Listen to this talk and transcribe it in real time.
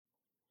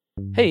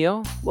Hey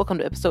y'all, welcome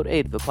to episode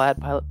 8 of the Plaid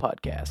Pilot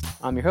Podcast.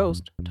 I'm your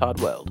host, Todd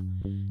Weld.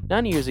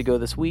 9 years ago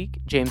this week,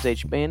 James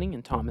H. Banning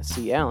and Thomas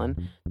C.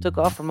 Allen took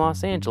off from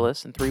Los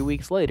Angeles and 3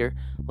 weeks later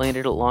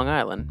landed at Long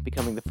Island,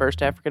 becoming the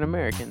first African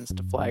Americans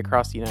to fly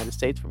across the United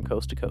States from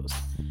coast to coast.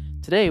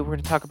 Today, we're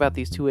going to talk about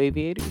these two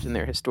aviators and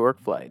their historic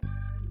flight.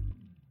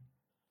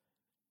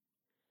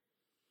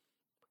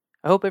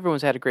 I hope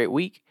everyone's had a great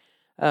week.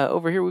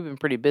 Over here, we've been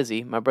pretty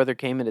busy. My brother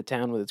came into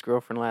town with his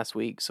girlfriend last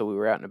week, so we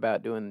were out and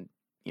about doing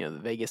the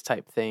Vegas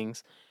type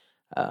things.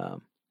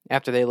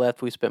 After they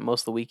left, we spent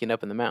most of the weekend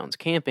up in the mountains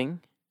camping.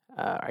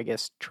 I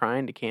guess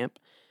trying to camp.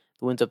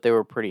 The winds up there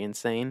were pretty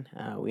insane.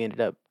 We ended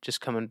up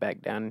just coming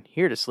back down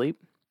here to sleep.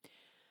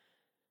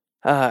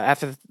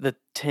 After the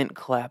tent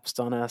collapsed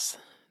on us,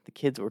 the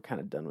kids were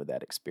kind of done with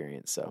that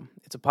experience. So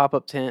it's a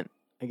pop-up tent,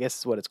 I guess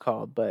is what it's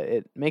called, but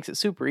it makes it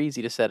super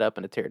easy to set up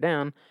and to tear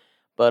down.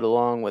 But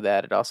along with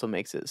that, it also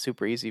makes it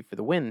super easy for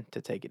the wind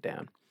to take it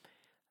down.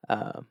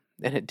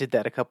 And it did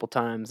that a couple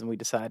times, and we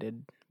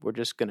decided we're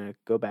just going to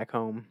go back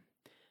home,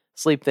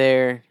 sleep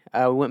there.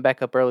 We went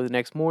back up early the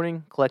next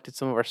morning, collected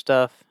some of our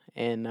stuff,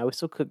 and we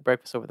still cooked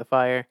breakfast over the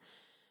fire.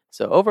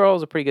 So overall, it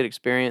was a pretty good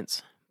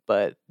experience,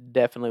 but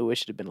definitely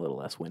wish it had been a little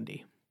less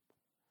windy.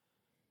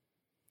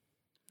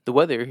 The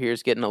weather here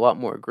is getting a lot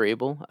more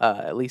agreeable,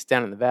 at least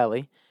down in the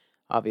valley.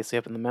 Obviously,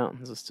 up in the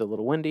mountains, it's still a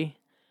little windy.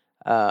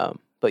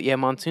 But yeah,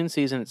 monsoon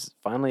season is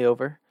finally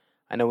over.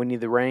 I know we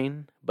need the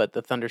rain, but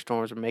the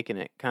thunderstorms are making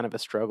it kind of a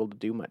struggle to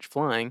do much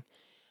flying.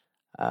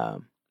 I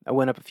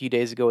went up a few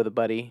days ago with a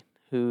buddy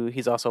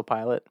he's also a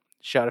pilot.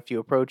 Shot a few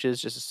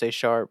approaches just to stay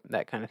sharp,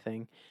 that kind of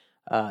thing.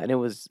 And it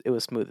was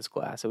smooth as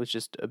glass. It was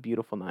just a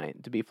beautiful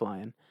night to be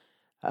flying.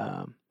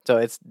 So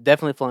it's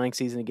definitely flying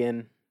season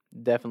again.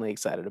 Definitely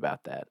excited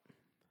about that.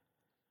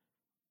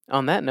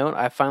 On that note,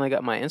 I finally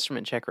got my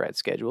instrument check ride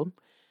scheduled.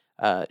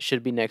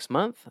 Should be next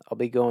month. I'll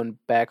be going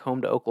back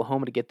home to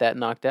Oklahoma to get that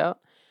knocked out.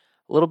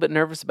 A little bit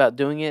nervous about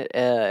doing it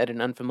at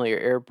an unfamiliar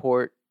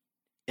airport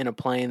in a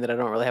plane that I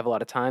don't really have a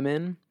lot of time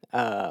in.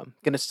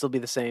 Gonna still be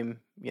the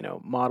same,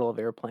 model of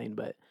airplane,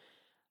 but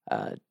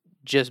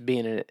just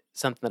being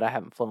something that I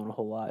haven't flown a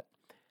whole lot.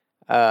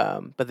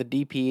 But the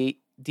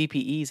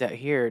DPEs out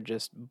here are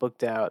just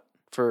booked out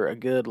for a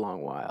good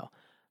long while,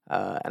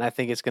 and I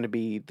think it's going to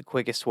be the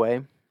quickest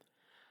way.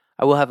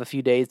 I will have a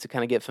few days to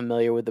kind of get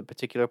familiar with the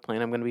particular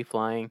plane I'm going to be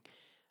flying,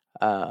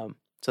 so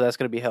that's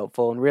going to be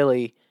helpful. And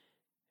really,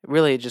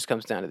 it just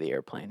comes down to the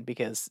airplane,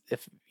 because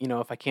if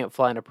I can't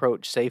fly an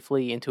approach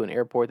safely into an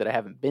airport that I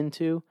haven't been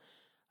to,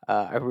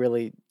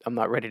 I'm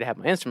not ready to have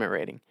my instrument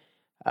rating.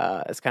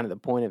 It's kind of the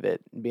point of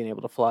it, being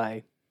able to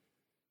fly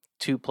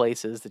to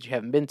places that you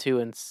haven't been to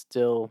and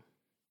still,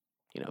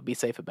 be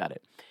safe about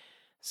it.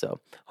 So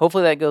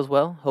hopefully that goes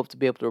well. Hope to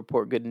be able to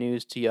report good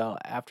news to y'all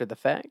after the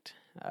fact.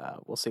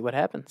 We'll see what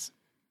happens.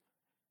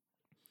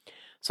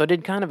 So I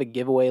did kind of a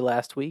giveaway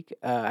last week.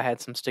 I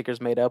had some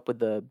stickers made up with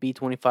the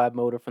B25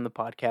 motor from the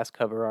podcast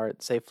cover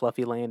art, say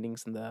Fluffy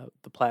Landings in the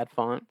plaid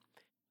font.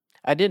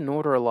 I didn't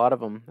order a lot of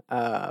them.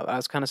 I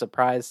was kind of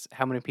surprised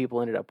how many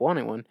people ended up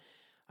wanting one.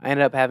 I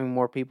ended up having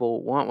more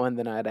people want one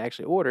than I had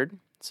actually ordered.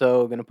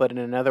 So I'm going to put in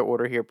another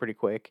order here pretty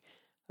quick.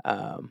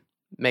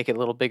 Make it a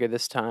little bigger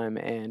this time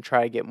and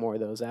try to get more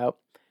of those out.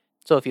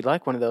 So if you'd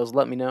like one of those,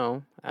 let me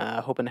know.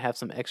 Hoping to have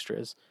some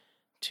extras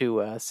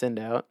to send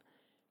out.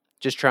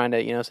 Just trying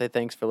to, say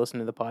thanks for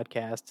listening to the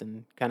podcast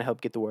and kind of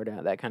help get the word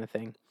out, that kind of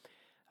thing.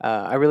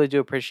 I really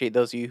do appreciate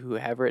those of you who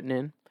have written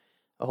in.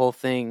 The whole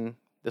thing,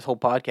 this whole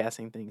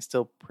podcasting thing is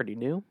still pretty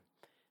new,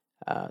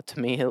 to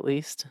me at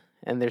least,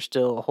 and there's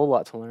still a whole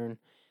lot to learn.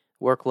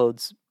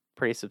 Workload's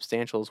pretty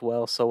substantial as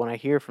well, so when I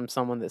hear from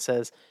someone that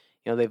says,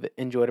 they've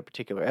enjoyed a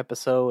particular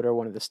episode or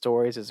one of the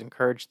stories has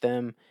encouraged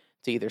them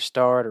to either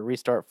start or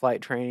restart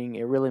flight training,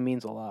 it really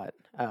means a lot,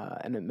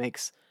 and it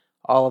makes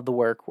all of the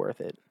work worth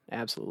it.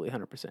 Absolutely,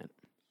 100%.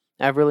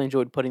 I've really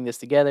enjoyed putting this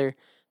together,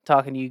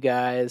 talking to you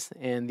guys,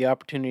 and the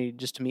opportunity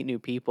just to meet new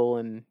people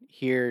and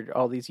hear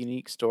all these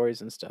unique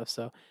stories and stuff.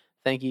 So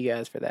thank you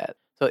guys for that.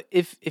 So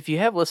if you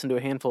have listened to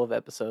a handful of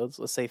episodes,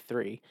 let's say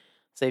 3,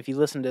 if you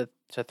listened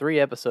to 3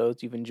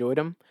 episodes, you've enjoyed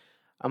them,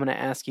 I'm going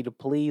to ask you to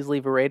please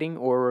leave a rating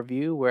or a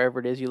review wherever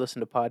it is you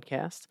listen to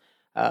podcasts.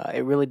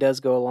 It really does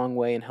go a long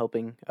way in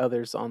helping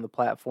others on the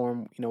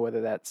platform,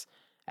 whether that's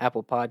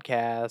Apple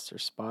Podcasts or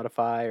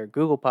Spotify or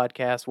Google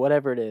Podcasts,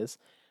 whatever it is,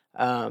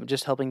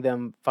 just helping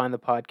them find the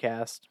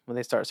podcast when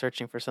they start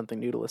searching for something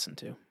new to listen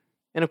to.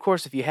 And of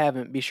course, if you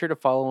haven't, be sure to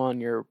follow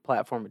on your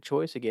platform of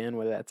choice again,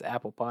 whether that's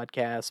Apple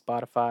Podcasts,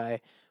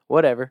 Spotify,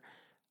 whatever.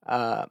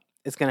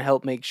 It's going to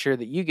help make sure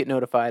that you get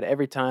notified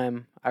every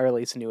time I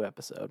release a new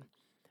episode.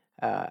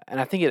 And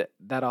I think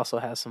that also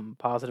has some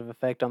positive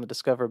effect on the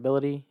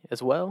discoverability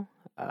as well.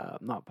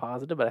 Not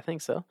positive, but I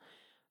think so.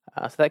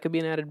 So that could be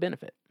an added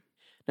benefit.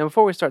 Now,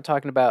 before we start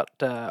talking about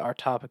our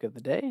topic of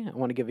the day, I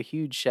want to give a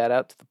huge shout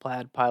out to the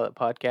Plaid Pilot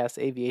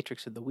Podcast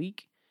Aviatrix of the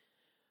Week.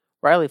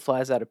 Riley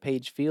flies out of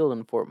Page Field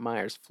in Fort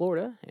Myers,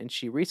 Florida, and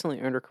she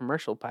recently earned her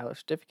commercial pilot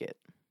certificate.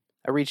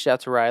 I reached out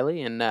to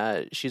Riley,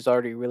 and she's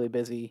already really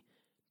busy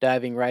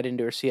diving right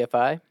into her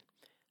CFI.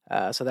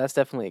 So that's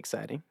definitely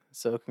exciting.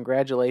 So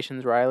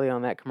congratulations, Riley,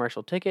 on that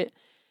commercial ticket.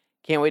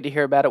 Can't wait to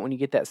hear about it when you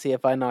get that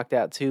CFI knocked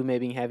out too.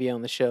 Maybe have you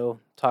on the show,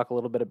 talk a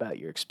little bit about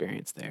your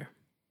experience there.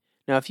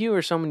 Now, if you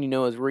or someone you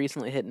know has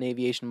recently hit an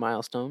aviation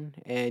milestone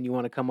and you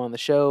want to come on the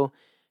show,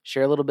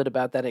 share a little bit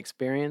about that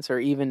experience, or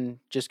even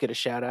just get a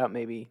shout out,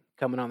 maybe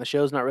coming on the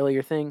show is not really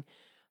your thing,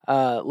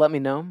 let me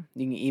know.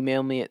 You can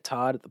email me at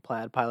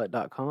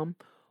todd@theplaidpilot.com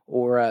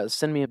or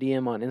send me a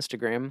DM on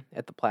Instagram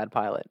at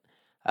theplaidpilot.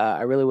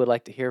 I really would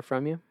like to hear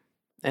from you.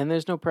 And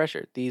there's no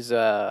pressure. These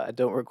I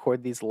don't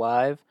record these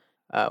live.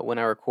 When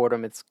I record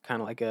them, it's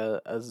kind of like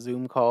a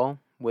Zoom call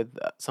with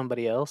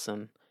somebody else,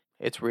 and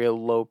it's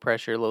real low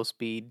pressure, low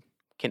speed,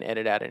 can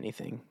edit out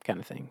anything kind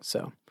of thing.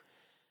 So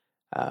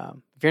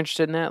if you're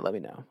interested in that, let me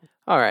know.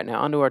 All right, now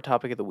on to our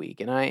topic of the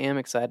week, and I am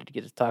excited to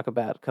get to talk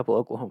about a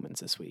couple Oklahomans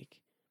this week.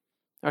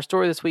 Our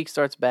story this week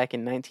starts back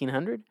in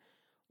 1900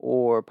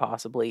 or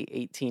possibly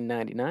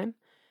 1899.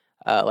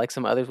 Like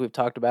some others we've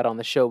talked about on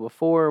the show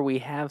before, we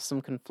have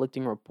some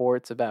conflicting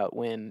reports about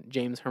when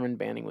James Herman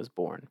Banning was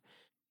born.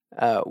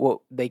 What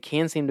they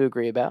can seem to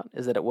agree about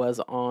is that it was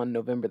on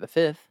November the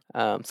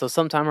 5th, so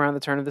sometime around the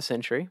turn of the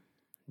century.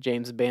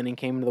 James Banning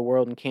came into the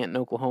world in Canton,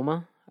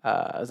 Oklahoma.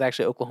 It was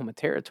actually Oklahoma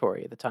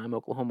Territory at the time.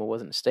 Oklahoma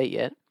wasn't a state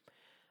yet.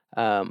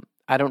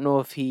 I don't know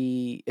if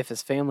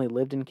his family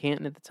lived in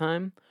Canton at the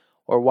time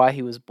or why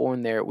he was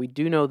born there. We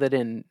do know that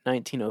in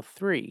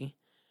 1903,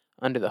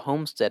 under the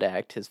Homestead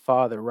Act, his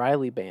father,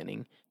 Riley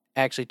Banning,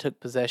 actually took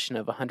possession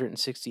of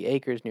 160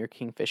 acres near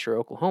Kingfisher,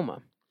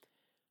 Oklahoma,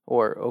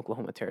 or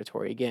Oklahoma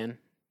Territory again.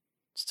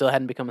 Still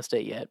hadn't become a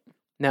state yet.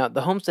 Now,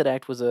 the Homestead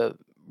Act was a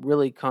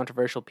really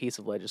controversial piece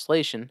of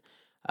legislation.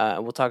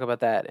 We'll talk about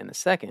that in a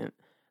second.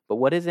 But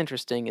what is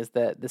interesting is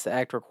that this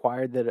act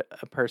required that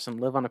a person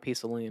live on a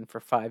piece of land for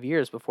 5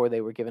 years before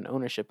they were given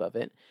ownership of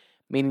it,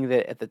 meaning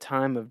that at the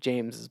time of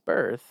James's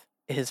birth,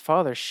 his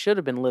father should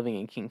have been living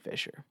in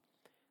Kingfisher.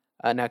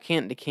 Now,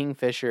 Canton to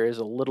Kingfisher is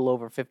a little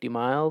over 50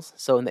 miles,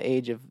 so in the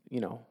age of,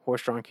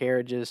 horse-drawn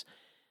carriages,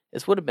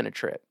 this would have been a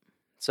trip.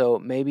 So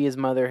maybe his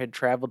mother had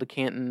traveled to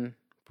Canton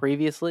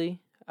previously,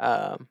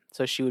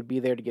 so she would be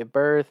there to give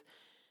birth.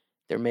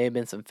 There may have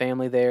been some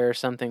family there or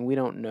something. We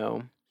don't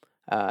know.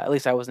 At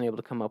least I wasn't able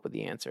to come up with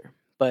the answer.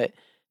 But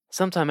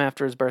sometime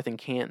after his birth in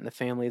Canton, the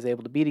family is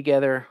able to be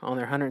together on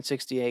their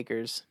 160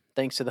 acres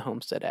thanks to the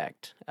Homestead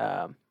Act,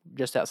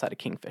 just outside of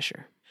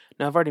Kingfisher.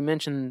 Now, I've already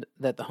mentioned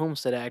that the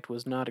Homestead Act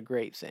was not a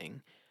great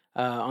thing.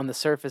 On the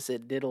surface,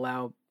 it did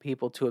allow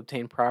people to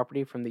obtain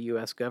property from the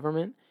U.S.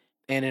 government,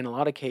 and in a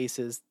lot of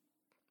cases,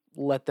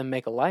 let them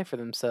make a life for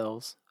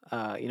themselves,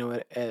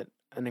 at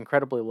an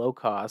incredibly low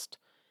cost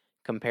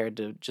compared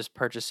to just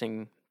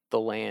purchasing the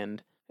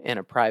land in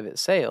a private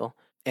sale.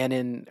 And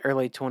in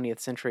early 20th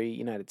century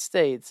United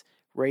States,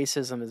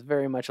 racism is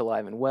very much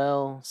alive and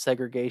well.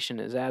 Segregation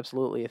is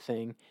absolutely a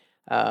thing.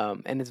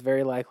 And it's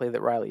very likely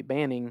that Riley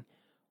Banning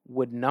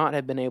would not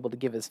have been able to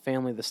give his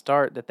family the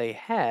start that they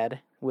had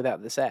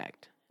without this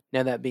act.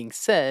 Now, that being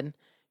said,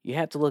 you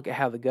have to look at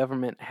how the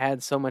government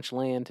had so much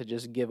land to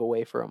just give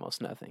away for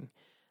almost nothing.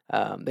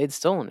 They'd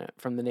stolen it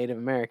from the Native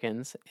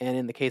Americans, and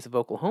in the case of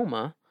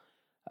Oklahoma,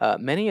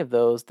 many of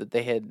those that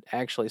they had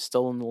actually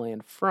stolen the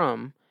land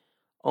from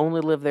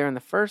only lived there in the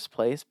first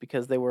place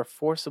because they were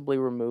forcibly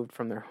removed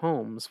from their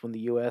homes when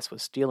the U.S.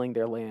 was stealing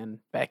their land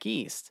back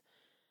east.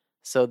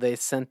 So they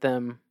sent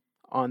them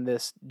on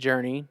this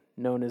journey,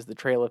 known as the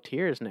Trail of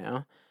Tears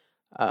now,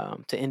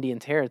 to Indian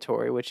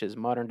Territory, which is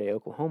modern-day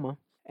Oklahoma.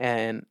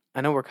 And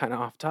I know we're kind of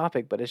off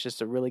topic, but it's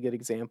just a really good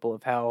example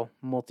of how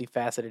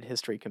multifaceted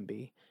history can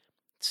be.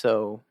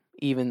 So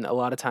even a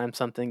lot of times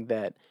something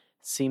that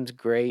seems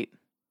great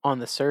on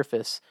the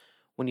surface,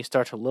 when you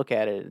start to look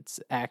at it, it's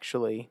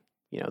actually,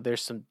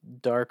 there's some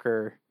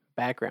darker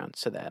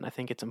backgrounds to that. And I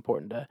think it's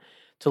important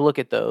to look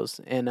at those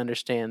and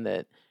understand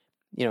that,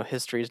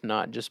 history is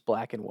not just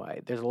black and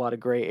white. There's a lot of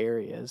gray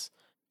areas,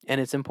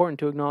 and it's important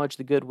to acknowledge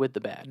the good with the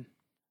bad.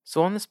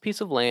 So on this piece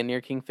of land near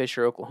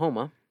Kingfisher,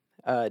 Oklahoma,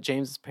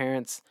 James's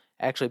parents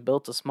actually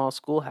built a small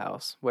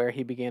schoolhouse where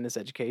he began his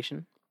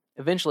education.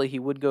 Eventually, he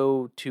would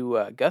go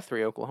to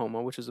Guthrie,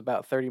 Oklahoma, which is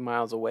about 30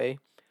 miles away,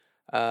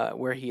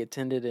 where he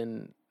attended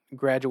and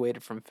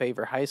graduated from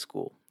Favor High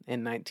School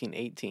in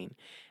 1918.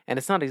 And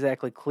it's not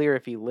exactly clear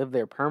if he lived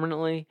there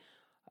permanently,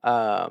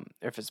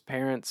 if his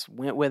parents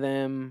went with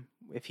him,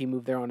 if he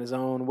moved there on his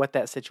own, what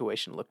that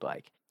situation looked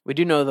like. We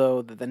do know,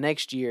 though, that the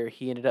next year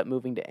he ended up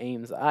moving to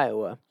Ames,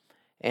 Iowa,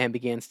 and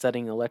began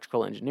studying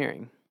electrical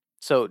engineering.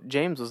 So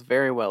James was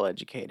very well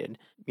educated.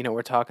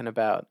 We're talking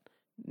about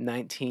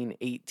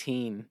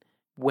 1918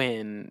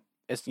 when,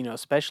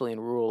 especially in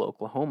rural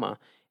Oklahoma,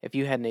 if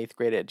you had an 8th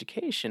grade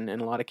education, in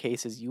a lot of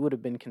cases, you would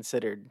have been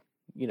considered,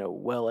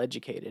 well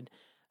educated.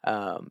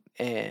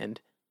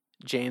 And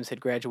James had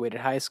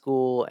graduated high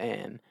school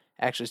and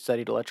actually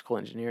studied electrical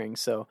engineering.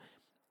 So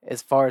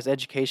as far as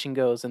education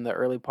goes in the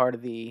early part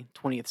of the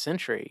 20th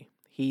century,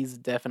 he's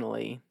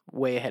definitely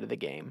way ahead of the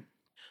game.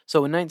 So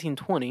in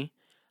 1920,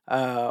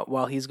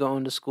 while he's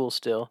going to school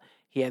still,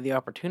 he had the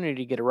opportunity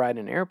to get a ride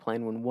in an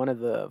airplane when one of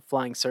the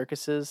flying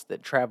circuses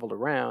that traveled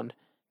around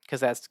because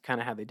that's kind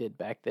of how they did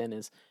back then.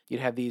 Is you'd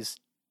have these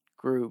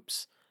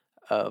groups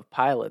of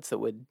pilots that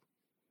would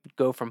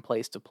go from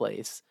place to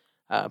place,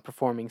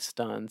 performing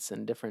stunts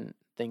and different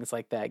things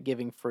like that,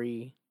 giving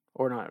free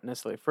or not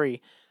necessarily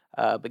free,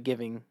 but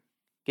giving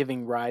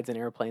rides in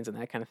airplanes and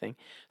that kind of thing.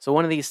 So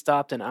one of these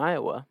stopped in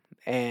Iowa,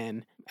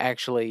 and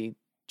actually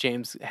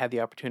James had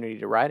the opportunity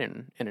to ride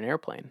in an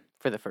airplane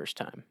for the first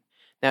time.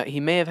 Now he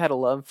may have had a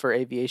love for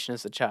aviation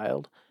as a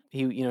child.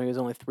 He was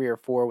only 3 or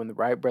 4 when the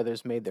Wright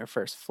brothers made their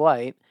first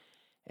flight,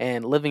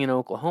 and living in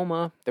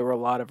Oklahoma, there were a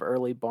lot of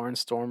early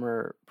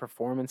barnstormer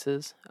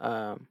performances.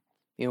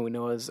 We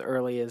know as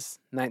early as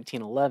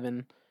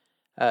 1911,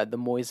 the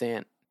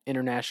Moisant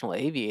International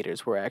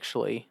Aviators were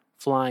actually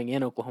flying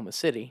in Oklahoma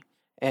City,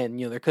 and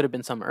there could have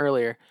been some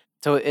earlier.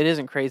 So it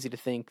isn't crazy to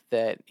think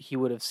that he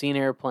would have seen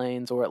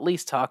airplanes or at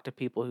least talked to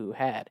people who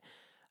had.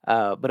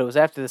 But it was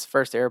after this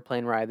first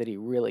airplane ride that he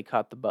really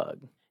caught the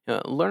bug.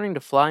 Learning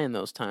to fly in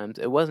those times,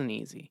 it wasn't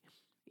easy.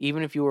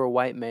 Even if you were a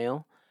white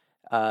male,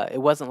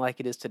 it wasn't like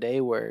it is today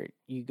where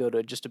you go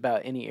to just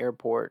about any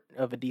airport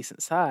of a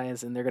decent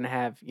size and they're going to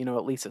have,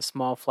 at least a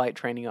small flight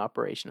training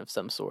operation of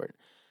some sort.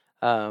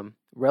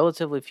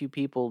 Relatively few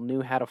people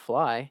knew how to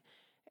fly,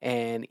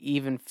 and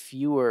even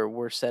fewer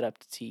were set up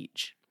to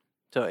teach.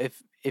 So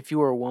if you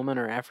were a woman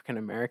or African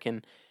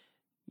American,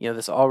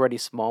 this already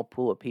small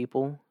pool of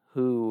people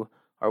who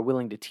are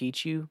willing to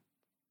teach you,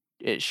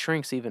 it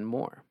shrinks even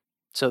more.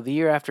 So the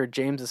year after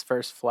James's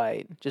first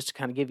flight, just to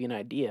kind of give you an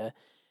idea,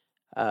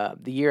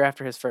 the year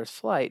after his first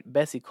flight,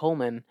 Bessie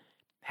Coleman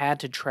had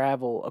to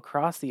travel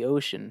across the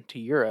ocean to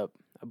Europe.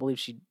 I believe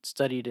she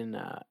studied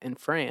in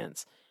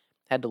France,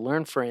 had to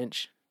learn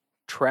French,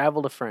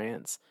 travel to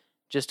France,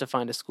 just to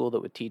find a school that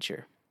would teach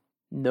her.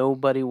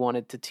 Nobody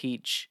wanted to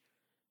teach,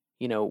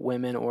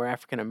 women or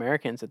African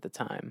Americans at the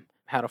time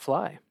how to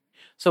fly.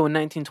 So in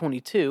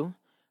 1922,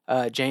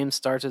 James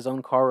starts his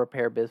own car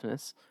repair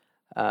business,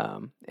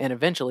 and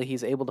eventually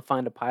he's able to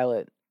find a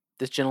pilot.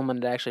 This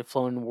gentleman had actually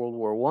flown in World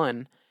War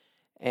I,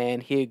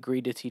 and he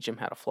agreed to teach him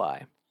how to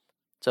fly.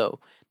 So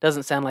it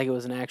doesn't sound like it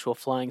was an actual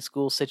flying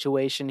school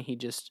situation. He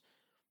just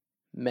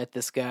met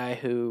this guy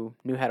who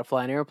knew how to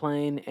fly an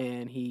airplane,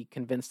 and he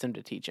convinced him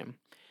to teach him.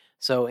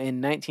 So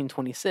in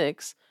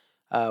 1926,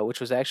 which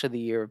was actually the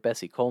year of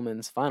Bessie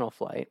Coleman's final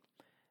flight,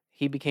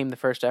 he became the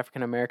first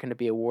African American to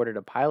be awarded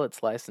a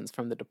pilot's license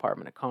from the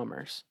Department of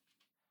Commerce.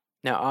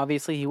 Now,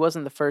 obviously, he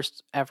wasn't the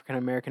first African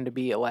American to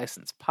be a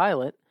licensed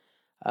pilot.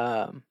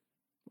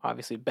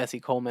 Obviously, Bessie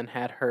Coleman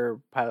had her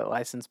pilot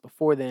license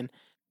before then,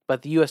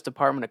 but the U.S.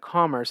 Department of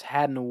Commerce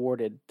hadn't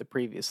awarded the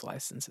previous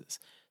licenses.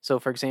 So,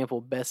 for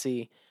example,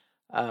 Bessie,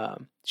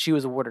 she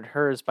was awarded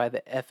hers by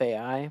the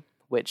FAI,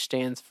 which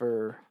stands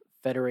for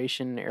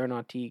Fédération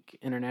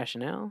Aéronautique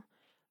Internationale,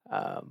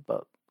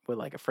 but with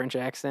like a French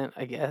accent,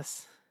 I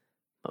guess.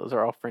 Those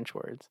are all French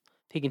words.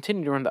 He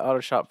continued to run the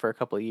auto shop for a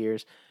couple of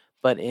years,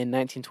 but in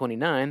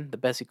 1929, the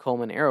Bessie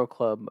Coleman Aero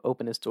Club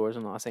opened its doors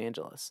in Los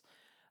Angeles.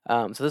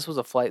 So this was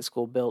a flight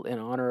school built in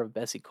honor of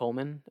Bessie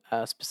Coleman,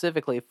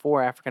 specifically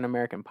for African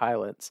American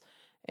pilots,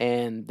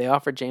 and they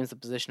offered James the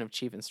position of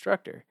chief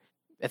instructor.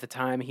 At the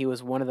time, he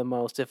was one of the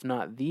most, if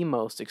not the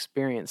most,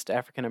 experienced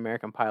African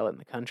American pilot in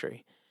the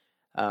country,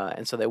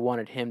 and so they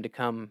wanted him to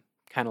come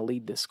kind of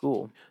lead this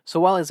school. So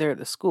while he's there at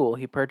the school,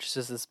 he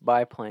purchases this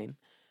biplane.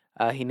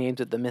 He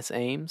names it the Miss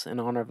Ames in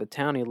honor of the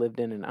town he lived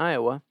in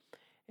Iowa,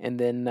 and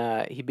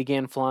then he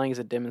began flying as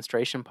a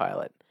demonstration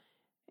pilot,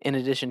 in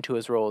addition to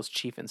his role as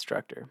chief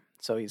instructor.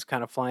 So he's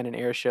kind of flying in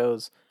air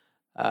shows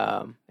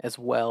as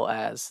well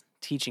as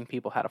teaching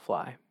people how to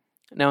fly.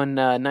 Now in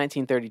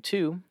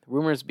 1932,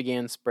 rumors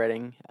began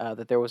spreading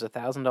that there was a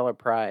 $1,000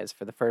 prize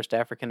for the first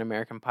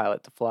African-American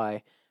pilot to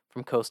fly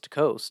from coast to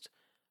coast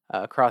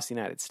across the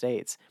United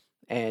States,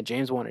 and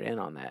James wanted in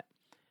on that.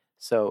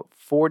 So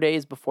 4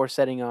 days before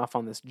setting off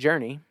on this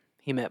journey,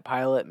 he met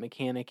pilot,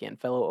 mechanic, and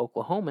fellow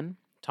Oklahoman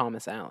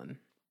Thomas Allen.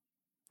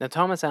 Now,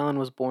 Thomas Allen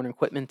was born in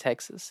Quitman,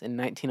 Texas in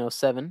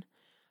 1907,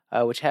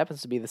 which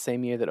happens to be the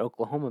same year that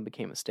Oklahoma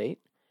became a state.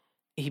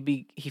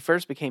 He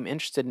first became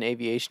interested in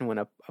aviation when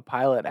a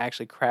pilot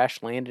actually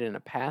crash-landed in a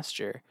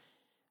pasture.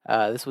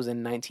 This was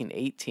in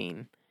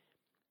 1918,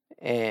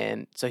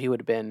 and so he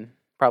would have been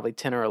probably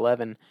 10 or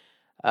 11.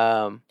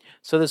 So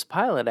this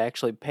pilot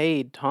actually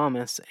paid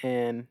Thomas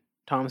and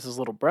Thomas's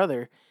little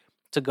brother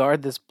to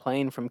guard this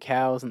plane from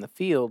cows in the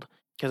field,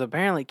 because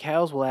apparently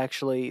cows will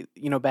actually,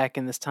 back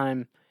in this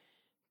time,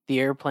 the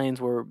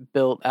airplanes were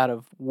built out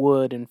of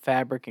wood and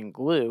fabric and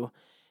glue,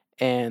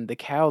 and the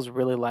cows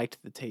really liked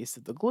the taste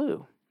of the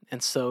glue.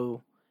 And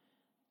so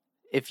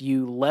if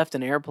you left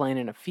an airplane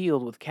in a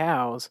field with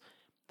cows,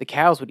 the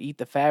cows would eat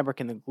the fabric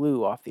and the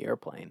glue off the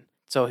airplane.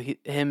 So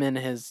him and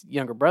his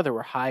younger brother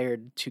were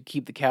hired to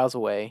keep the cows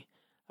away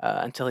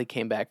until he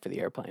came back for the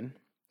airplane.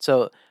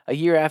 So a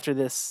year after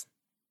this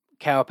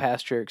cow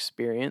pasture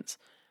experience,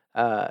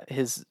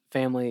 Thomas's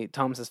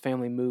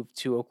family moved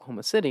to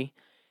Oklahoma City.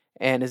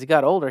 And as he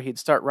got older, he'd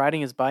start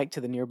riding his bike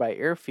to the nearby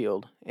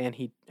airfield, and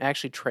he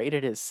actually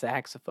traded his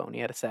saxophone.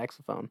 He had a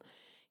saxophone.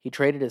 He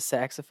traded his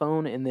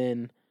saxophone and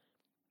then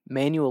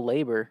manual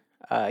labor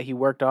he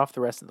worked off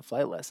the rest of the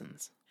flight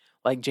lessons.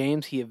 Like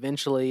James, he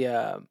eventually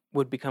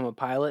would become a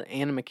pilot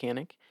and a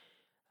mechanic,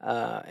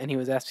 and he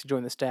was asked to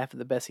join the staff of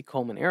the Bessie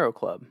Coleman Aero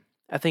Club.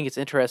 I think it's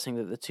interesting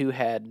that the two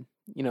had,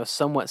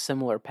 somewhat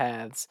similar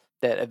paths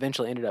that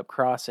eventually ended up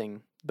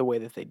crossing the way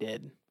that they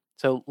did.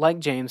 So, like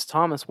James,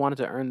 Thomas wanted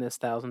to earn this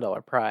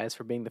 $1,000 prize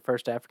for being the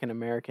first African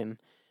American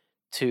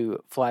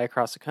to fly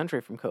across the country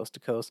from coast to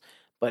coast,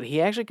 but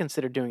he actually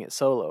considered doing it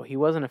solo. He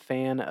wasn't a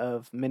fan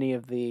of many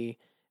of the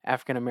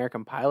African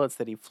American pilots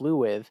that he flew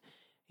with.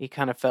 He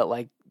kind of felt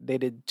like they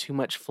did too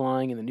much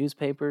flying in the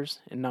newspapers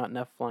and not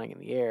enough flying in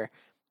the air,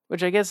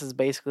 which I guess is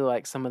basically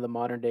like some of the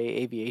modern day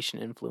aviation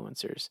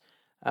influencers.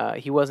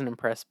 He wasn't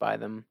impressed by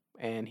them,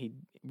 and he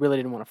really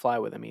didn't want to fly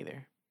with them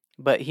either.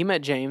 But he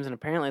met James, and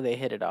apparently they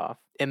hit it off.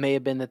 It may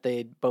have been that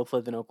they both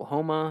lived in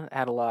Oklahoma,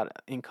 had a lot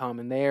in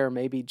common there.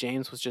 Maybe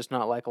James was just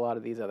not like a lot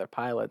of these other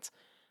pilots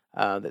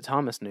that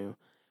Thomas knew.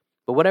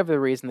 But whatever the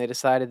reason, they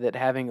decided that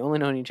having only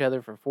known each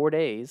other for 4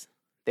 days,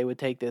 they would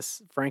take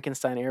this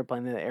Frankenstein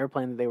airplane. The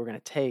airplane that they were going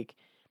to take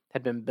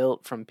had been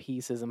built from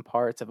pieces and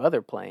parts of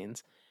other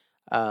planes,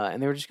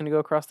 and they were just going to go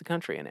across the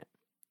country in it.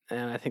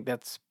 And I think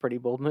that's a pretty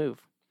bold move.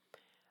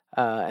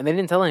 And they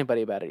didn't tell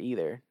anybody about it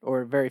either,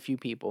 or very few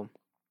people.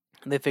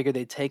 They figured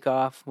they'd take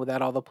off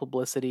without all the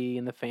publicity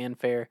and the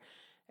fanfare,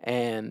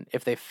 and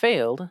if they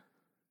failed,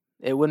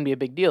 it wouldn't be a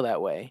big deal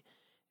that way.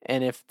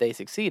 And if they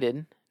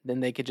succeeded,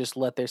 then they could just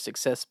let their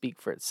success speak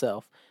for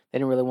itself. They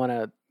didn't really want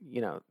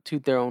to,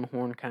 toot their own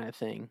horn kind of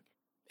thing,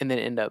 and then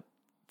end up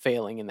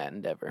failing in that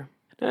endeavor.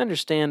 I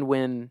understand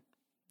when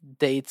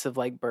dates of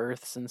like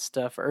births and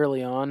stuff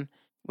early on,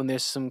 when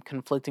there's some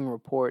conflicting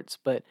reports,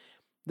 but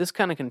this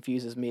kind of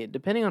confuses me.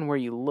 Depending on where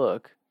you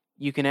look,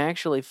 you can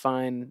actually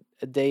find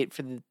a date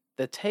for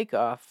the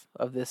takeoff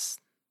of this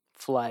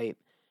flight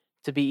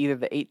to be either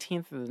the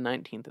 18th or the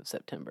 19th of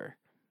September,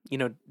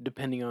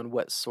 depending on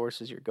what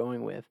sources you're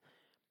going with.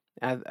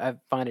 I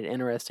find it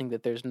interesting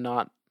that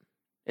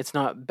it's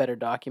not better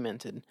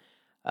documented.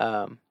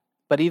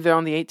 But either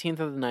on the 18th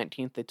or the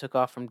 19th, they took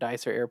off from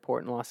Dicer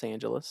Airport in Los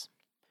Angeles.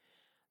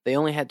 They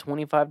only had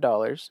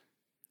 $25,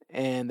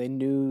 and they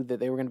knew that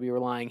they were going to be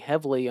relying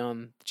heavily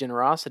on the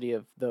generosity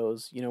of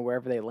those,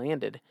 wherever they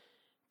landed,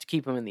 to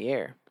keep them in the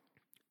air.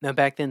 Now,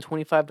 back then,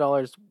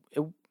 $25,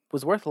 it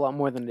was worth a lot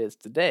more than it is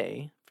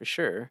today, for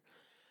sure.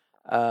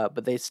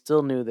 But they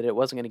still knew that it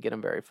wasn't going to get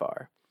them very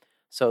far.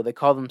 So they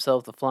called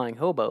themselves the Flying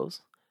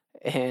Hobos,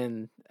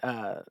 and,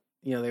 they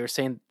were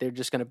saying they're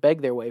just going to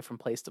beg their way from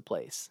place to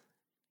place.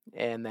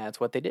 And that's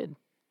what they did.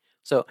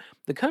 So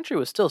the country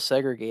was still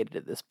segregated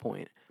at this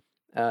point,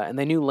 and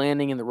they knew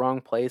landing in the wrong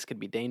place could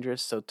be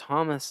dangerous. So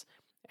Thomas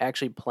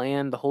actually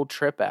planned the whole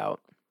trip out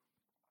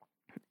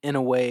in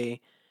a way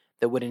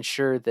that would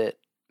ensure that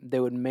they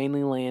would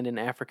mainly land in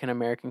African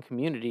American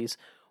communities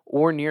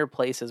or near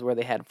places where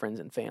they had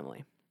friends and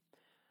family.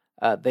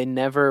 They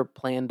never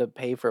planned to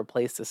pay for a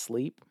place to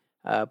sleep,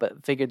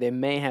 but figured they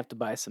may have to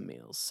buy some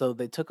meals. So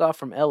they took off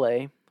from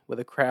LA with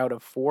a crowd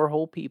of 4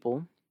 whole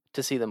people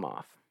to see them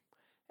off.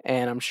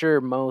 And I'm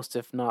sure most,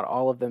 if not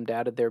all of them,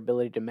 doubted their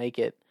ability to make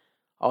it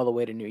all the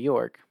way to New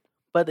York,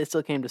 but they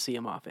still came to see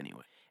him off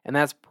anyway. And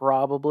that's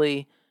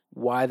probably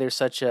why there's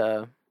such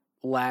a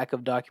lack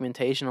of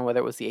documentation on whether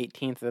it was the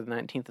 18th or the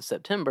 19th of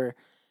September.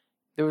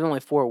 There was only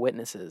 4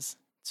 witnesses,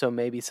 so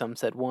maybe some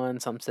said one,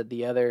 some said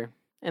the other,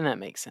 and that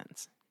makes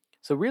sense.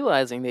 So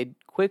realizing they'd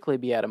quickly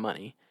be out of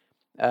money,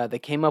 they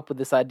came up with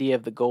this idea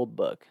of the gold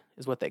book,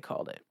 is what they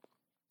called it.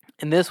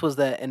 And this was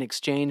that in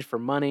exchange for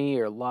money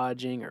or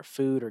lodging or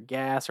food or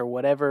gas or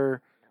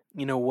whatever,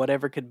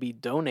 whatever could be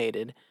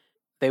donated,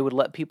 they would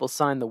let people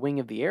sign the wing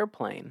of the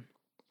airplane.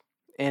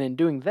 And in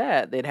doing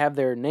that, they'd have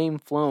their name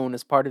flown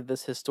as part of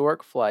this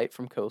historic flight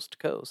from coast to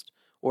coast,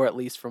 or at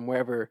least from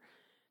wherever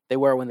they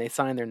were when they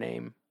signed their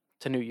name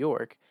to New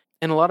York.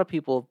 And a lot of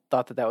people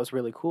thought that was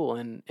really cool.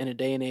 And in a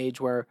day and age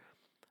where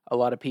a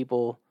lot of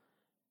people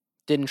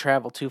didn't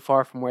travel too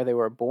far from where they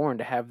were born,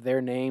 to have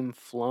their name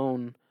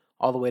flown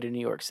all the way to New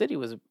York City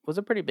was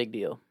a pretty big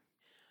deal.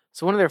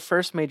 So one of their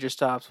first major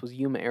stops was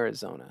Yuma,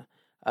 Arizona.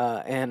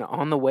 And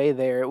on the way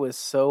there, it was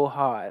so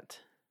hot,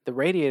 the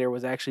radiator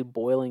was actually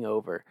boiling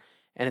over,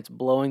 and it's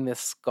blowing this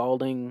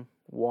scalding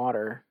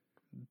water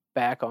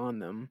back on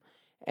them.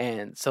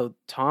 And so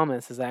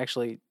Thomas is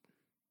actually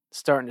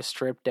starting to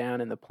strip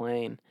down in the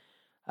plane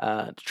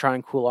to try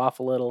and cool off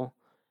a little.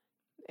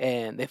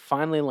 And they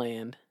finally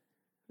land.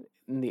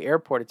 And the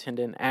airport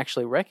attendant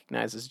actually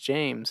recognizes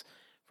James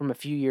from a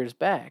few years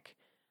back.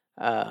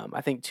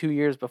 I think 2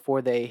 years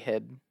before they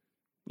had,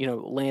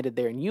 landed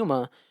there in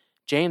Yuma,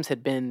 James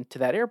had been to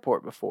that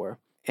airport before.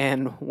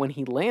 And when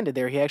he landed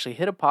there, he actually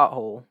hit a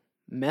pothole,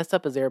 messed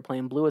up his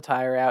airplane, blew a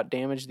tire out,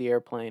 damaged the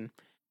airplane.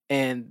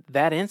 And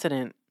that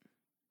incident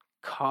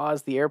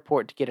caused the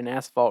airport to get an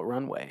asphalt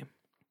runway.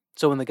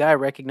 So when the guy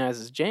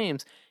recognizes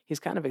James, he's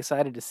kind of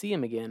excited to see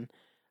him again.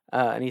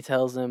 And he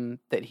tells him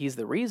that he's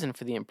the reason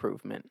for the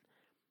improvement.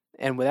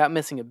 And without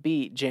missing a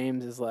beat,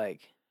 James is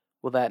like,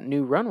 well, that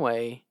new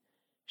runway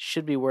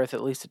should be worth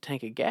at least a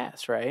tank of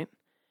gas, right?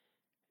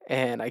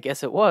 And I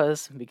guess it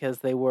was because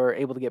they were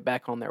able to get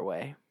back on their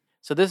way.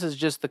 So this is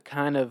just the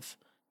kind of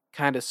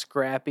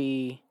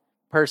scrappy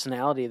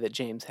personality that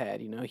James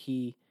had.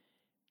 He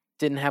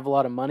didn't have a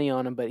lot of money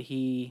on him, but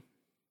he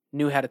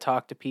knew how to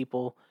talk to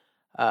people,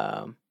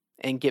 um,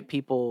 and get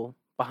people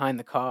behind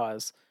the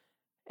cause.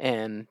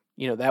 And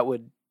that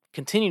would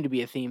continue to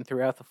be a theme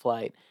throughout the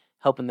flight,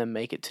 helping them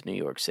make it to New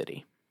York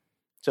City.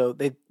 So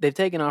they've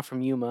taken off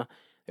from Yuma.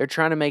 They're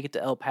trying to make it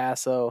to El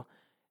Paso,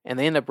 and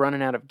they end up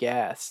running out of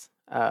gas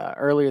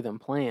earlier than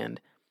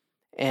planned,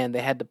 and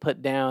they had to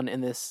put down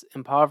in this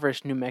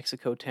impoverished New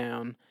Mexico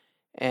town.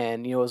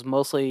 And it was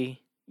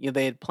mostly,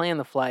 they had planned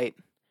the flight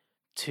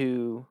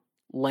to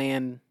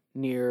land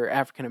near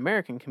African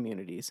American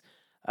communities,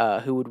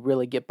 who would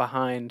really get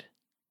behind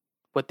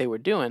what they were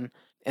doing.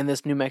 And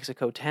this New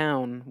Mexico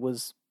town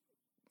was,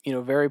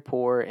 very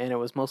poor, and it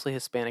was mostly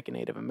Hispanic and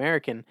Native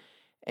American.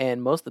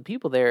 And most of the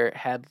people there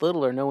had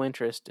little or no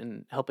interest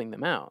in helping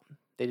them out.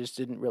 They just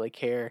didn't really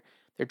care.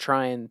 They're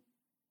trying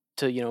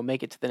to,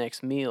 make it to the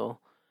next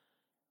meal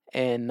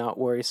and not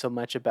worry so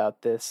much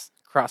about this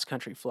cross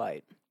country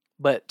flight.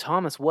 But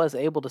Thomas was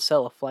able to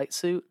sell a flight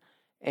suit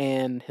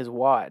and his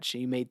watch.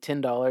 He made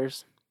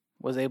 $10,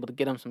 was able to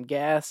get him some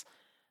gas.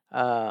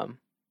 And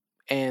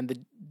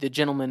the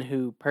gentleman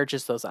who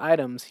purchased those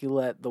items, he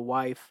let the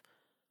wife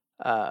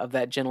of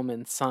that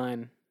gentleman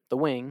sign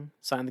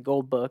the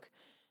gold book,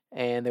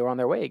 and they were on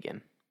their way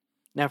again.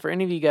 Now, for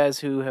any of you guys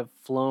who have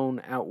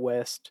flown out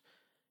west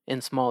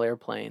in small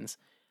airplanes,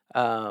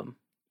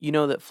 you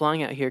know that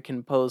flying out here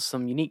can pose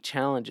some unique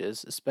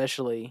challenges,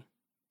 especially,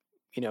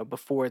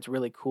 before it's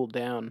really cooled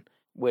down,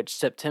 which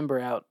September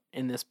out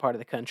in this part of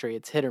the country,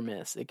 it's hit or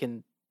miss. It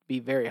can be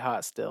very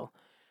hot still.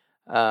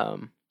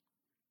 Um,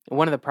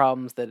 one of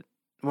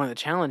the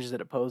challenges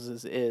that it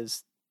poses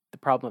is the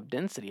problem of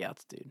density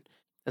altitude.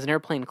 As an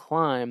airplane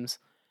climbs,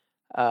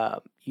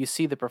 you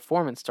see the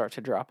performance start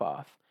to drop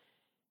off.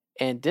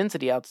 And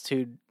density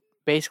altitude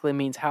basically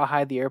means how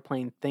high the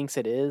airplane thinks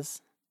it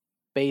is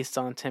based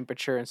on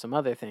temperature and some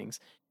other things.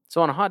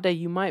 So on a hot day,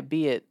 you might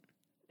be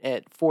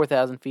at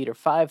 4,000 feet or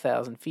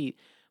 5,000 feet,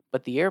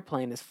 but the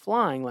airplane is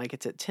flying like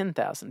it's at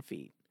 10,000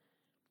 feet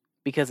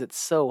because it's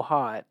so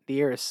hot. The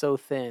air is so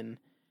thin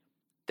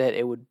that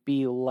it would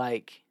be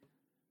like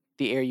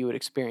the air you would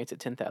experience at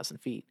 10,000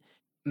 feet.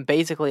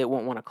 Basically, it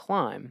won't want to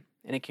climb,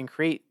 and it can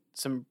create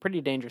some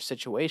pretty dangerous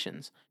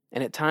situations.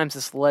 And at times,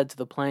 this led to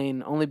the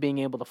plane only being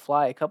able to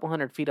fly a couple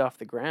hundred feet off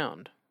the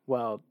ground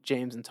while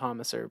James and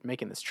Thomas are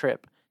making this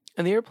trip.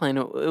 And the airplane,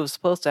 it was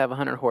supposed to have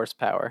 100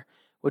 horsepower,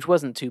 which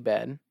wasn't too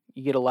bad.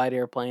 You get a light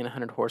airplane,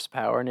 100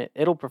 horsepower, and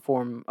it'll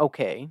perform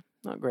okay.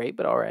 Not great,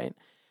 but all right.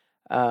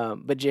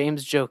 But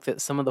James joked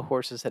that some of the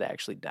horses had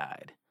actually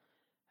died.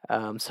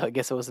 So I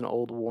guess it was an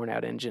old,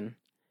 worn-out engine,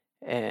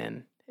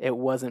 and it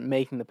wasn't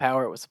making the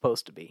power it was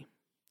supposed to be.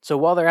 So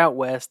while they're out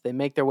west, they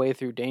make their way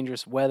through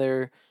dangerous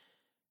weather,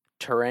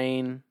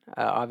 terrain.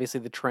 Obviously,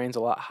 the terrain's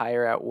a lot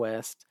higher out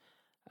west,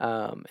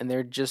 and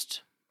they're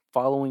just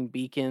following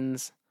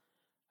beacons.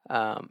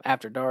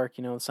 After dark,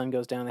 the sun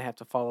goes down, they have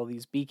to follow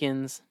these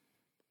beacons.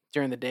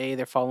 During the day,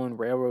 they're following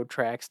railroad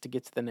tracks to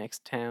get to the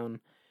next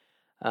town.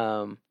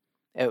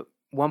 At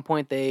one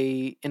point,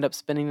 they end up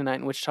spending the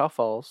night in Wichita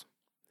Falls.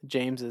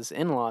 James's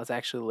in-laws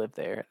actually lived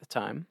there at the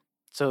time.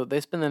 So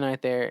they spend the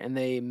night there, and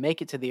they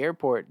make it to the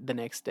airport the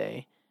next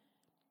day,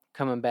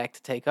 coming back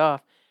to take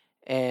off,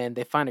 and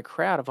they find a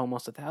crowd of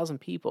almost 1,000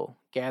 people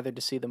gathered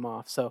to see them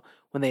off. So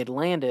when they had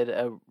landed,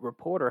 a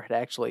reporter had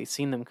actually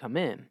seen them come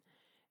in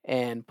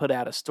and put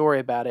out a story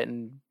about it,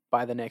 and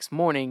by the next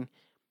morning,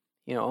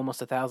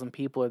 almost 1,000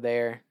 people are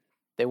there.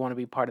 They want to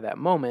be part of that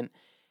moment,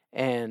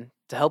 and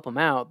to help them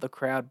out, the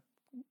crowd,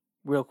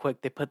 real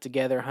quick, they put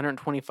together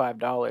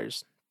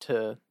 $125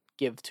 to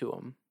give to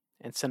them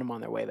and send them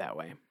on their way that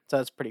way. So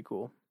that's pretty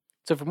cool.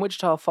 So from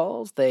Wichita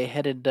Falls, they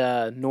headed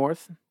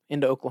north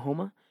into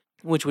Oklahoma,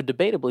 which would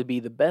debatably be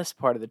the best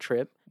part of the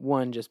trip.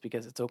 One, just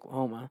because it's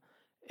Oklahoma,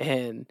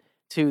 and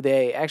two,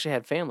 they actually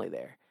had family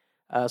there.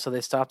 So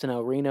they stopped in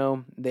El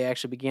Reno. They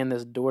actually began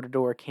this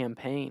door-to-door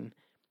campaign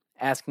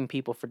asking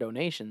people for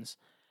donations.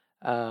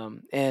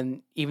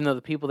 And even though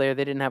the people there,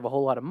 they didn't have a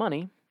whole lot of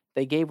money,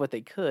 they gave what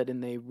they could,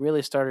 and they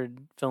really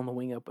started filling the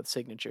wing up with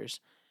signatures.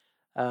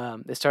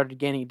 They started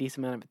gaining a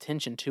decent amount of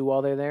attention, too,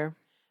 while they're there.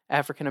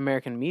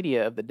 African-American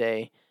media of the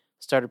day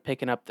started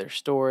picking up their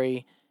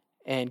story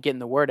and getting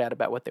the word out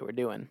about what they were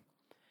doing.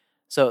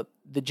 So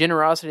the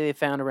generosity they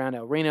found around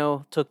El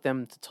Reno took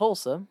them to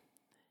Tulsa,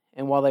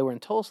 and while they were in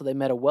Tulsa, they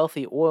met a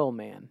wealthy oil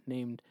man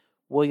named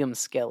William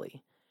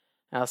Skelly.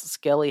 Now,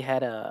 Skelly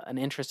had an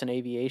interest in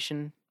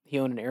aviation. He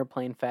owned an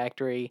airplane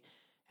factory,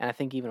 and I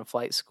think even a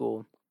flight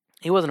school.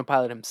 He wasn't a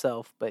pilot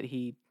himself, but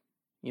he,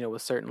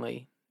 was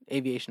certainly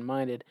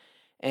aviation-minded,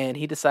 and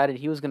he decided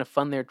he was going to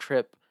fund their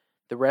trip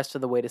the rest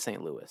of the way to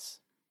St. Louis.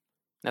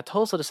 Now,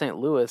 Tulsa to St.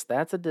 Louis,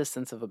 that's a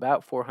distance of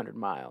about 400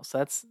 miles. So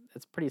that's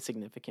pretty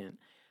significant.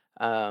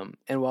 And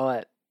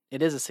while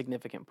it is a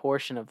significant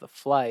portion of the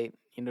flight,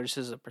 just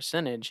as a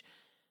percentage,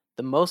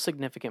 the most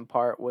significant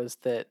part was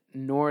that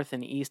north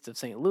and east of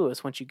St.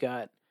 Louis, once you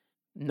got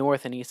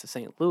north and east of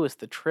St. Louis,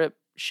 the trip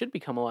should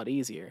become a lot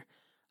easier.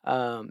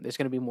 There's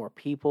going to be more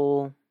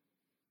people,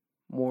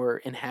 more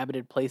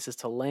inhabited places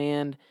to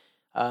land.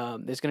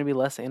 There's going to be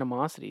less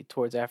animosity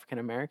towards African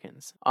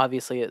Americans.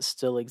 Obviously, it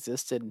still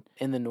existed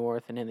in the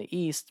North and in the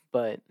East,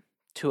 but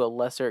to a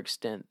lesser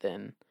extent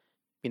than,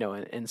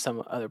 in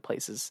some other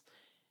places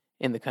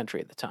in the country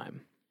at the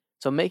time.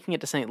 So making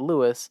it to St.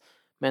 Louis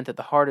meant that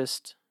the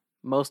hardest,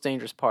 most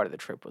dangerous part of the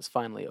trip was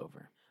finally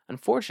over.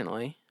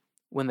 Unfortunately,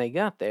 when they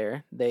got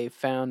there, they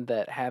found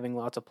that having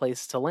lots of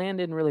places to land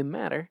didn't really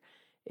matter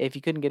if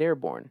you couldn't get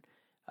airborne,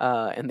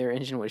 and their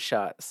engine was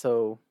shot.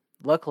 So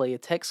luckily, a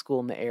tech school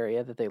in the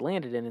area that they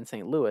landed in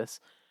St. Louis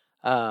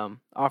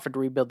offered to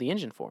rebuild the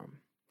engine for them.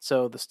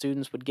 So the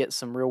students would get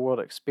some real-world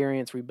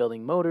experience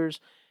rebuilding motors,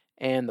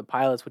 and the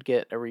pilots would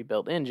get a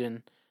rebuilt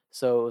engine.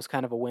 So it was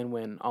kind of a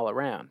win-win all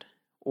around.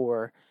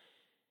 Or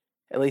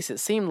at least it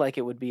seemed like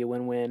it would be a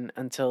win-win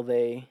until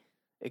they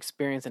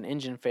experienced an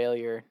engine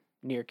failure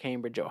near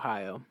Cambridge,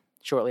 Ohio,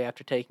 shortly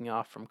after taking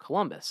off from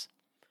Columbus.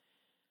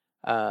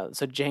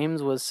 So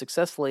James was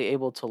successfully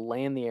able to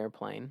land the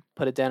airplane,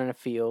 put it down in a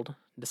field,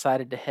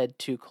 decided to head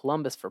to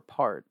Columbus for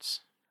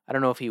parts. I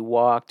don't know if he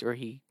walked or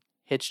he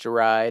hitched a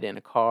ride in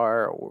a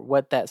car or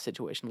what that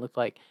situation looked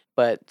like.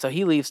 But so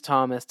he leaves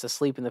Thomas to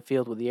sleep in the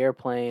field with the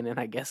airplane and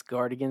I guess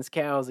guard against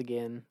cows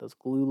again, those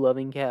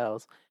glue-loving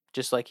cows,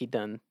 just like he'd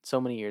done so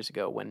many years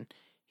ago when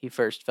he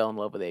first fell in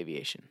love with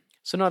aviation.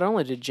 So not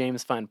only did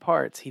James find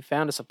parts, he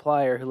found a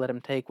supplier who let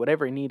him take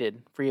whatever he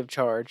needed, free of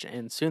charge,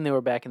 and soon they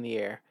were back in the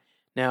air.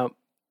 Now,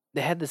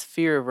 they had this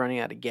fear of running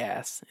out of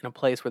gas in a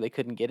place where they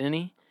couldn't get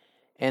any,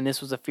 and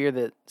this was a fear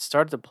that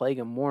started to plague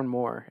them more and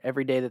more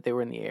every day that they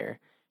were in the air.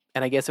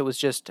 And I guess it was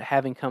just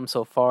having come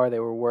so far, they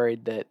were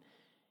worried that,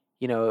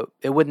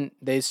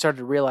 they started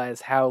to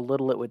realize how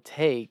little it would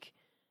take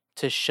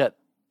to shut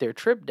their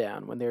trip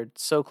down when they're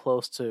so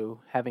close to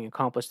having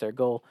accomplished their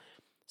goal.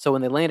 So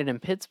when they landed in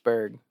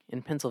Pittsburgh,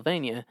 in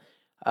Pennsylvania,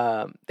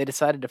 they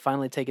decided to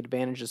finally take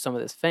advantage of some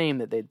of this fame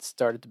that they'd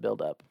started to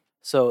build up.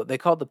 So they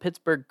called the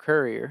Pittsburgh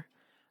Courier,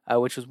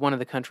 which was one of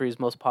the country's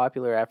most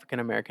popular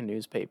African-American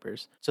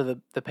newspapers. So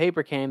the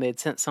paper came, they'd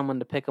sent someone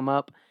to pick them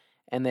up,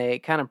 and they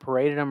kind of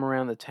paraded them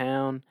around the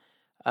town,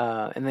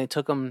 and they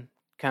took them,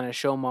 kind of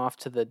show them off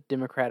to the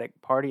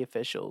Democratic Party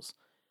officials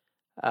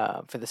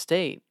for the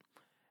state.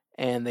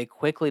 And they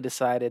quickly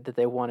decided that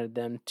they wanted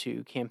them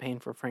to campaign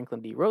for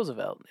Franklin D.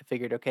 Roosevelt. They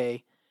figured,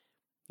 okay,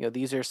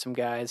 these are some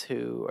guys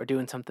who are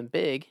doing something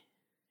big.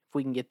 If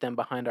we can get them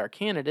behind our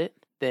candidate,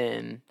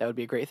 then that would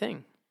be a great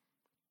thing.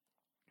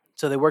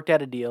 So they worked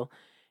out a deal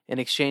in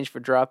exchange for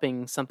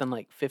dropping something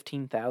like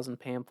 15,000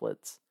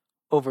 pamphlets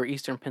over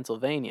eastern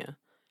Pennsylvania.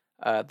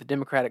 The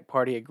Democratic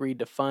Party agreed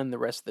to fund the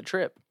rest of the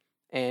trip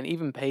and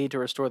even paid to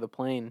restore the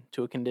plane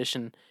to a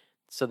condition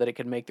so that it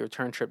could make the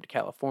return trip to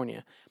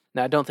California.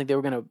 Now, I don't think they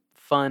were going to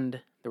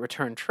fund the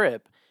return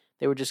trip.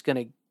 They were just going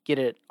to get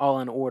it all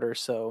in order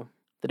so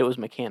that it was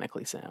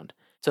mechanically sound.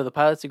 So the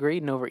pilots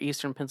agreed, and over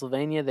eastern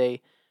Pennsylvania,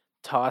 they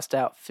tossed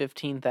out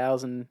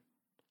 15,000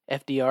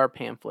 FDR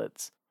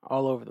pamphlets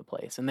all over the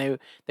place. And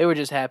they were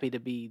just happy to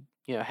be,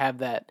 have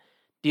that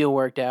deal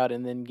worked out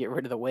and then get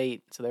rid of the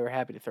weight, so they were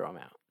happy to throw them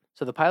out.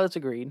 So the pilots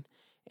agreed,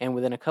 and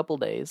within a couple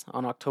days,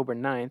 on October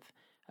 9th,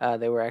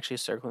 they were actually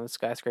circling the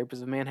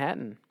skyscrapers of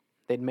Manhattan.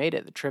 They'd made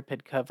it. The trip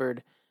had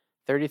covered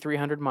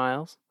 3,300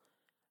 miles.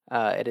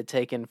 It had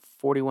taken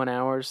 41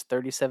 hours,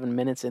 37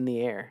 minutes in the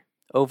air.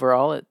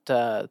 Overall, it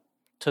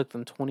took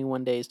them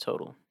 21 days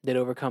total. They'd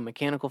overcome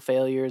mechanical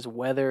failures,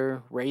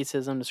 weather,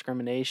 racism,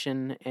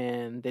 discrimination,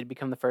 and they'd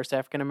become the first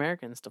African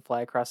Americans to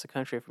fly across the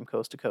country from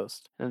coast to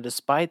coast. And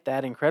despite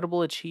that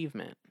incredible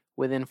achievement,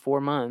 within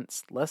 4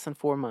 months, less than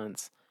 4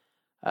 months,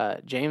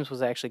 James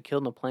was actually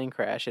killed in a plane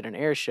crash at an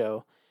air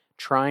show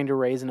trying to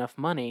raise enough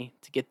money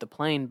to get the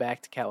plane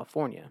back to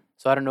California.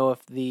 So I don't know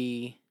if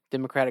the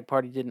Democratic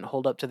Party didn't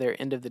hold up to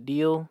their end of the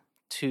deal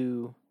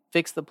to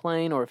fix the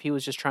plane or if he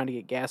was just trying to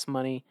get gas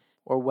money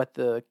or what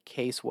the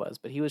case was,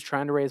 but he was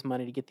trying to raise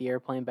money to get the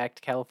airplane back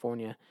to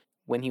California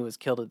when he was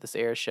killed at this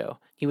air show.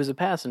 He was a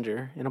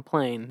passenger in a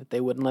plane that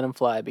they wouldn't let him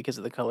fly because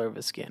of the color of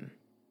his skin.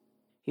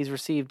 He's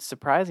received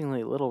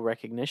surprisingly little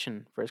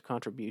recognition for his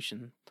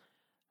contribution.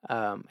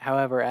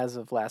 However, as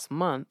of last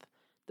month,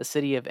 the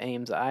city of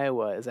Ames,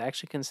 Iowa, is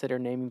actually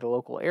considered naming the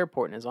local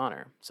airport in his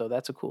honor, so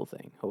that's a cool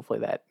thing. Hopefully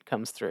that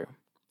comes through.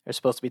 They're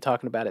supposed to be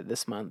talking about it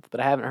this month, but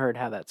I haven't heard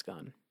how that's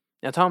gone.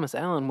 Now, Thomas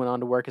Allen went on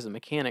to work as a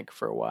mechanic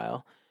for a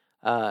while,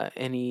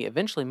 and he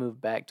eventually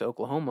moved back to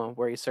Oklahoma,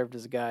 where he served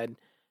as a guide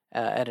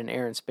at an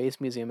Air and Space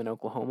Museum in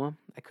Oklahoma.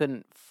 I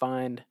couldn't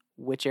find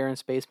which Air and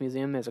Space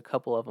Museum. There's a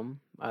couple of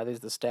them.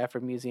 There's the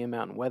Stafford Museum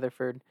out in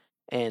Weatherford,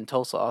 and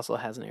Tulsa also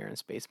has an Air and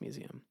Space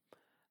Museum.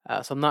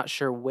 So I'm not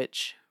sure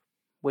which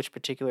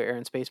particular Air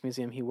and Space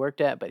Museum he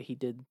worked at, but he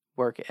did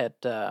work at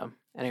an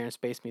Air and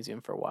Space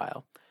Museum for a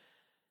while.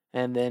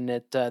 And then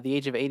at the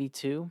age of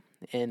 82,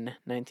 in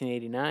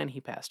 1989,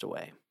 he passed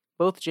away.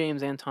 Both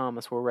James and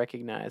Thomas were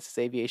recognized as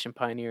aviation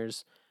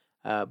pioneers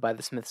by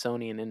the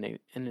Smithsonian in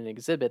an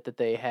exhibit that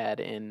they had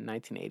in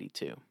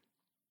 1982.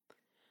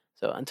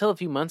 So until a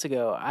few months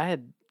ago,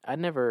 I'd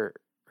never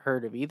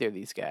heard of either of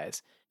these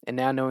guys. And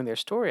now knowing their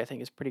story, I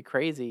think is pretty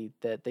crazy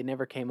that they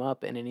never came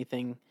up in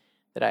anything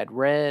that I'd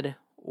read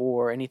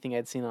or anything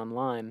I'd seen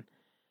online.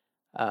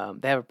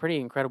 They have a pretty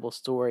incredible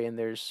story, and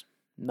there's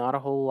not a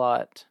whole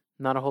lot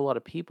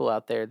of people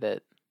out there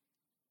that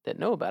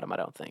know about them. I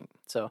don't think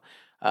so.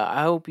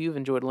 I hope you've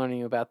enjoyed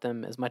learning about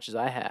them as much as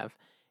I have.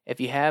 If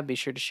you have, be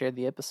sure to share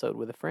the episode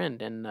with a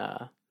friend and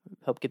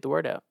help get the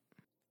word out.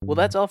 Well,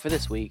 that's all for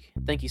this week.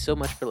 Thank you so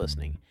much for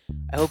listening.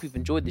 I hope you've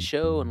enjoyed the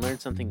show and learned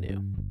something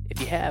new. If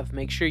you have,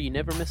 make sure you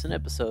never miss an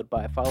episode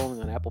by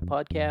following on Apple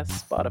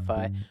Podcasts,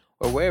 Spotify,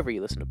 or wherever you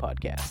listen to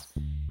podcasts.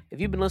 If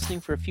you've been listening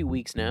for a few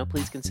weeks now,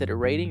 please consider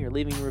rating or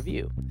leaving a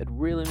review. It'd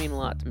really mean a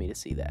lot to me to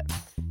see that.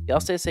 Y'all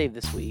stay safe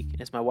this week,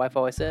 and as my wife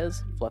always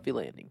says, fluffy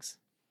landings.